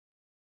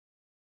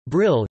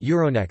Brill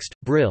Euronext,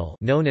 Brill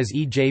known as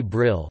E. J.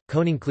 Brill,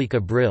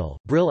 Koninklijke Brill,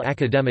 Brill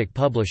Academic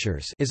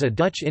Publishers is a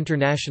Dutch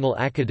international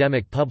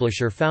academic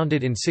publisher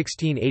founded in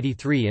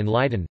 1683 in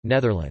Leiden,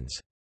 Netherlands.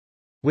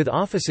 With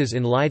offices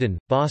in Leiden,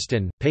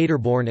 Boston,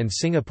 Paderborn and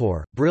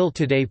Singapore, Brill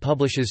today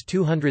publishes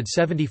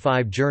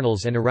 275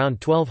 journals and around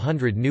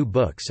 1,200 new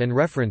books and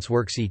reference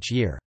works each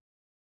year.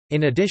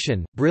 In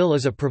addition, Brill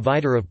is a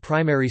provider of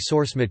primary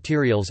source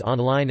materials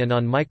online and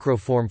on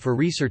microform for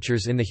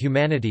researchers in the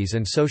humanities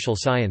and social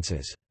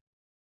sciences.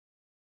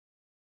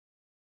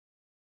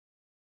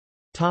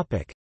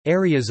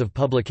 Areas of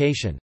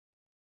publication.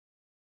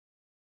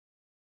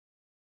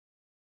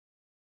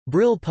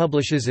 Brill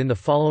publishes in the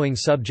following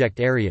subject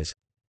areas.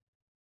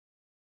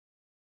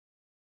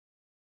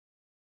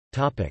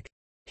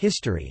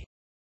 History.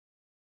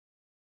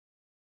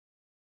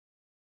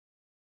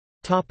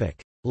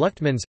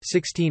 Luchtmans,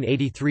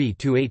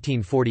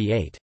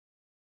 1683–1848.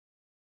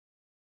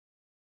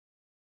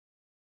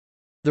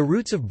 The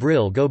roots of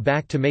Brill go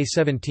back to May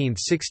 17,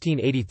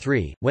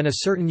 1683, when a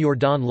certain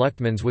Jordaan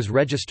Luchtmans was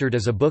registered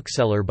as a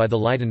bookseller by the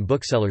Leiden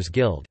Booksellers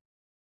Guild.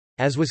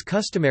 As was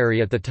customary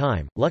at the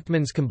time,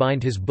 Luchtmans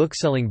combined his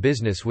bookselling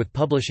business with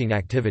publishing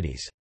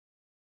activities.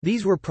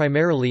 These were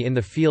primarily in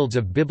the fields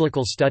of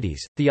biblical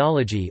studies,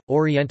 theology,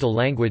 Oriental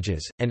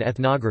languages, and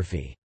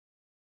ethnography.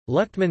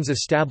 Luchtmans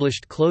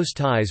established close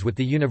ties with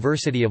the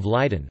University of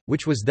Leiden,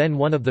 which was then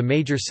one of the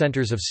major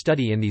centers of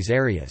study in these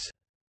areas.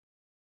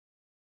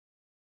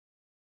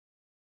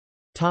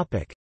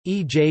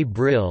 E. J.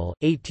 Brill,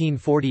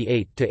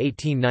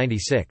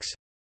 1848–1896.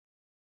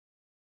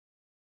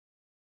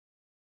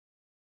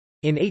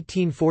 In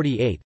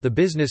 1848, the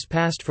business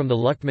passed from the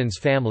Luchtmans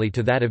family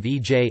to that of E.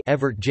 J.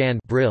 Evert Jan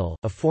Brill,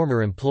 a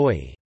former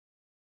employee.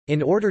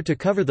 In order to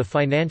cover the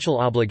financial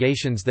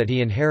obligations that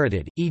he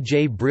inherited, E.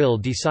 J. Brill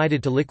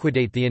decided to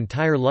liquidate the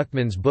entire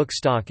Luchtmans book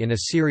stock in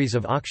a series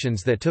of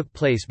auctions that took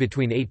place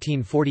between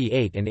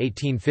 1848 and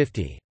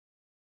 1850.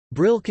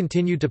 Brill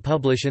continued to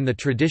publish in the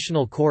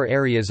traditional core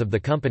areas of the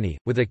company,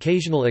 with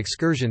occasional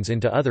excursions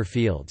into other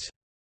fields.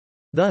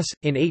 Thus,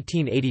 in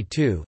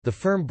 1882, the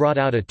firm brought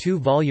out a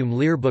 2-volume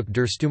Leerboek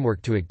der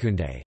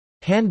Stoomwerktuigkunde,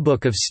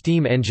 Handbook of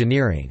Steam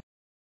Engineering.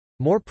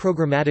 More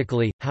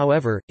programmatically,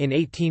 however, in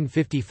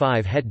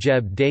 1855 Het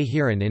Geb des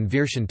Heren in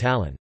 14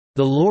 talen,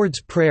 The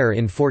Lord's Prayer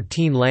in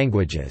 14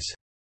 languages,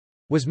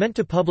 was meant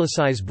to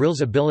publicize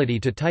Brill's ability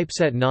to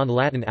typeset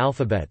non-Latin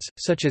alphabets,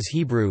 such as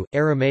Hebrew,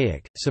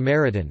 Aramaic,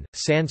 Samaritan,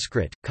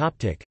 Sanskrit,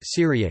 Coptic,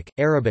 Syriac,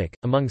 Arabic,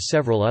 among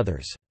several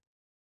others.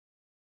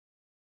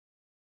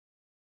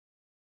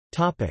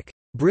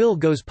 Brill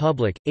goes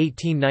public,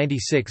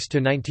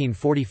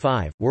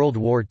 1896–1945, World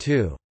War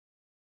II.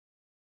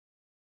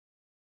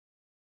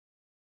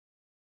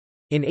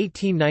 In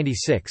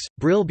 1896,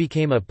 Brill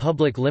became a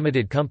public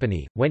limited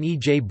company, when E.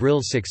 J.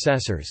 Brill's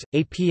successors,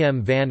 A. P.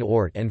 M. van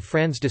Oort and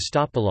Frans de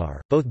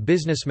Stoppelaar, both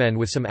businessmen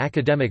with some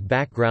academic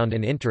background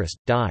and interest,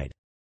 died.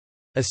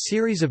 A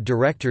series of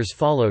directors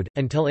followed,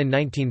 until in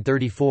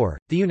 1934,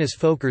 Theunis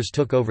Folkers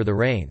took over the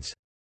reins.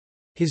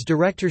 His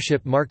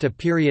directorship marked a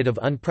period of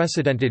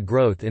unprecedented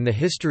growth in the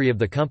history of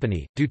the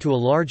company, due to a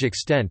large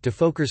extent to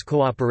Folkers'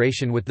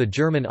 cooperation with the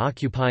German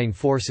occupying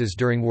forces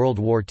during World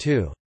War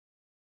II.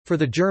 For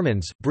the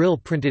Germans, Brill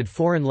printed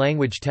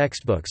foreign-language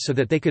textbooks so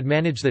that they could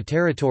manage the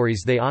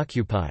territories they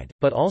occupied,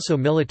 but also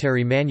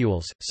military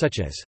manuals, such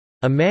as,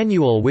 "A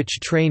manual which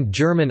trained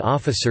German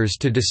officers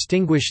to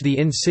distinguish the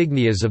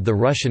insignias of the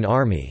Russian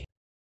army."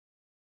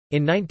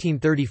 In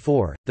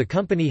 1934, the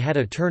company had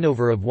a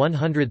turnover of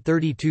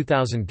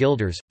 132,000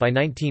 guilders. By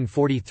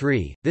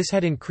 1943, this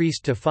had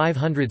increased to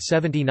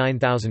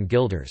 579,000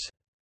 guilders.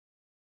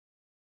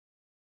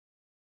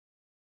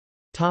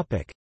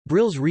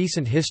 Brill's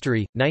recent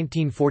history,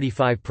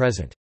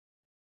 1945–present.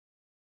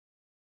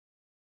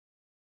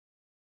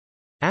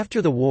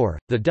 After the war,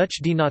 the Dutch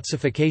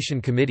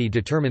Denazification Committee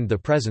determined the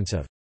presence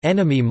of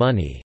 «enemy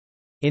money»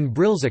 in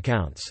Brill's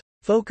accounts.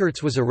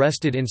 Folkers was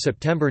arrested in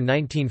September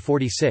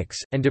 1946,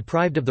 and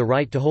deprived of the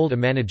right to hold a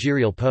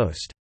managerial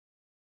post.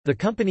 The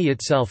company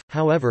itself,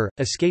 however,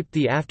 escaped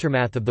the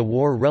aftermath of the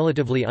war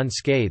relatively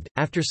unscathed.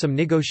 After some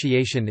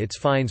negotiation, its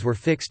fines were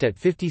fixed at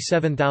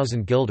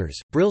 57,000 guilders.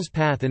 Brill's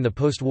path in the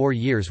post-war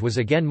years was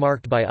again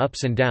marked by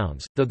ups and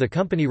downs, though the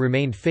company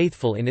remained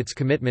faithful in its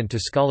commitment to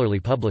scholarly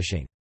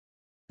publishing.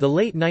 The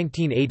late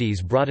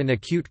 1980s brought an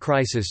acute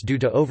crisis due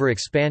to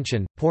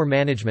overexpansion, poor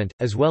management,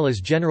 as well as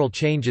general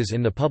changes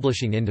in the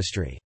publishing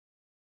industry.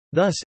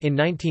 Thus, in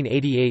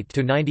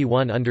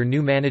 1988–91 under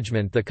new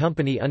management the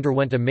company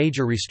underwent a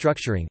major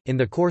restructuring, in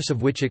the course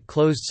of which it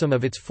closed some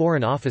of its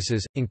foreign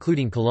offices,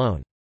 including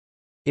Cologne.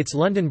 Its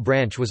London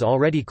branch was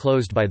already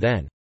closed by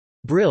then.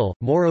 Brill,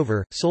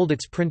 moreover, sold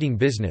its printing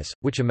business,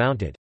 which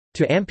amounted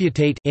to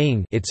amputate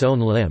its own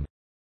limb.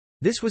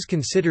 This was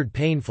considered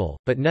painful,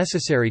 but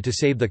necessary to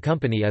save the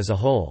company as a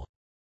whole.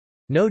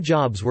 No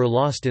jobs were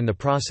lost in the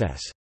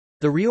process.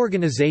 The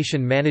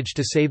reorganization managed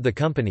to save the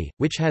company,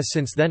 which has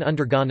since then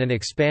undergone an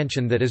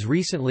expansion that as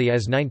recently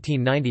as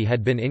 1990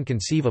 had been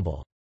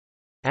inconceivable.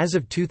 As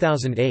of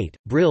 2008,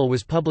 Brill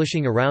was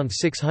publishing around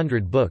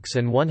 600 books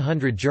and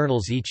 100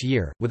 journals each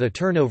year, with a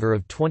turnover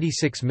of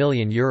 €26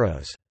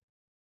 million.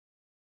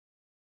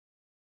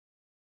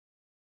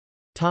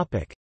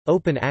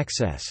 Open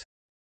access.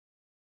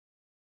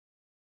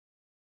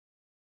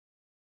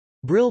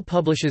 Brill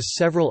publishes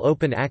several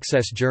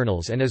open-access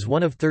journals and is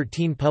one of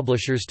 13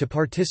 publishers to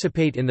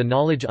participate in the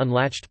Knowledge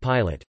Unlatched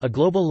pilot, a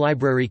global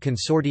library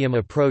consortium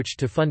approach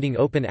to funding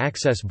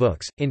open-access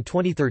books. In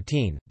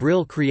 2013,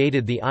 Brill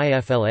created the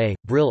IFLA,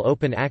 Brill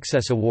Open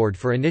Access Award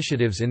for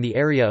initiatives in the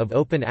area of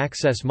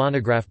open-access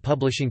monograph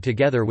publishing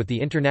together with the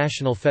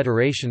International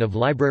Federation of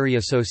Library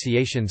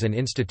Associations and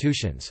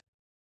Institutions.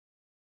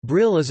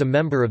 Brill is a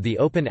member of the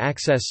Open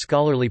Access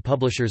Scholarly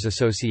Publishers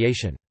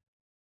Association.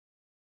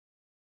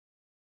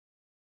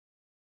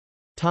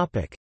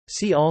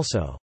 See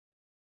also: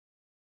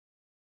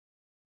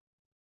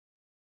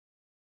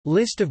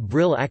 List of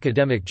Brill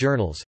academic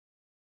journals,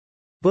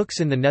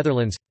 Books in the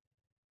Netherlands.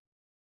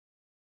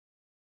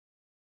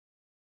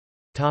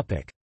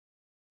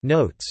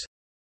 Notes.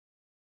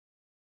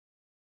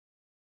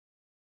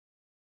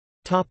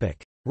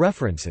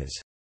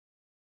 References.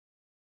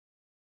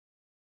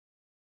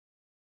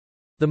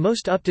 The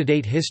most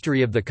up-to-date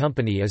history of the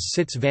company is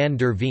Sits van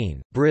der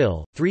Veen,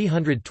 Brill,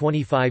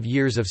 325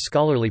 Years of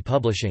Scholarly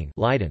Publishing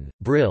Leiden,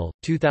 Brill,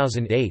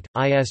 2008,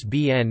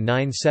 ISBN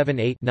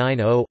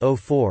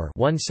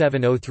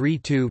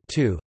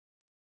 978-90-04-17032-2.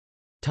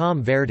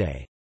 Tom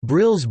Verde,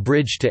 Brill's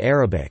Bridge to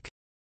Arabic.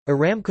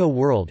 Aramco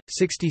World,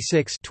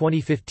 66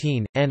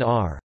 2015,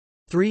 nr.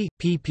 3,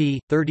 pp.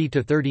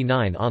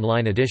 30–39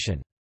 online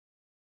edition.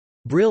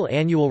 Brill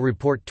Annual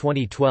Report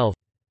 2012.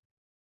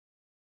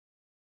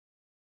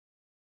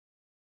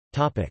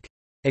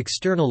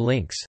 External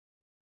links.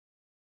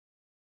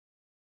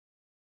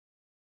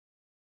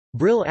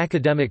 Brill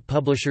Academic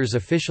Publishers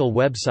official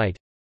website.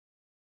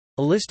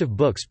 A list of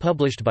books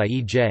published by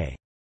E.J.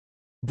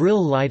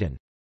 Brill Leiden.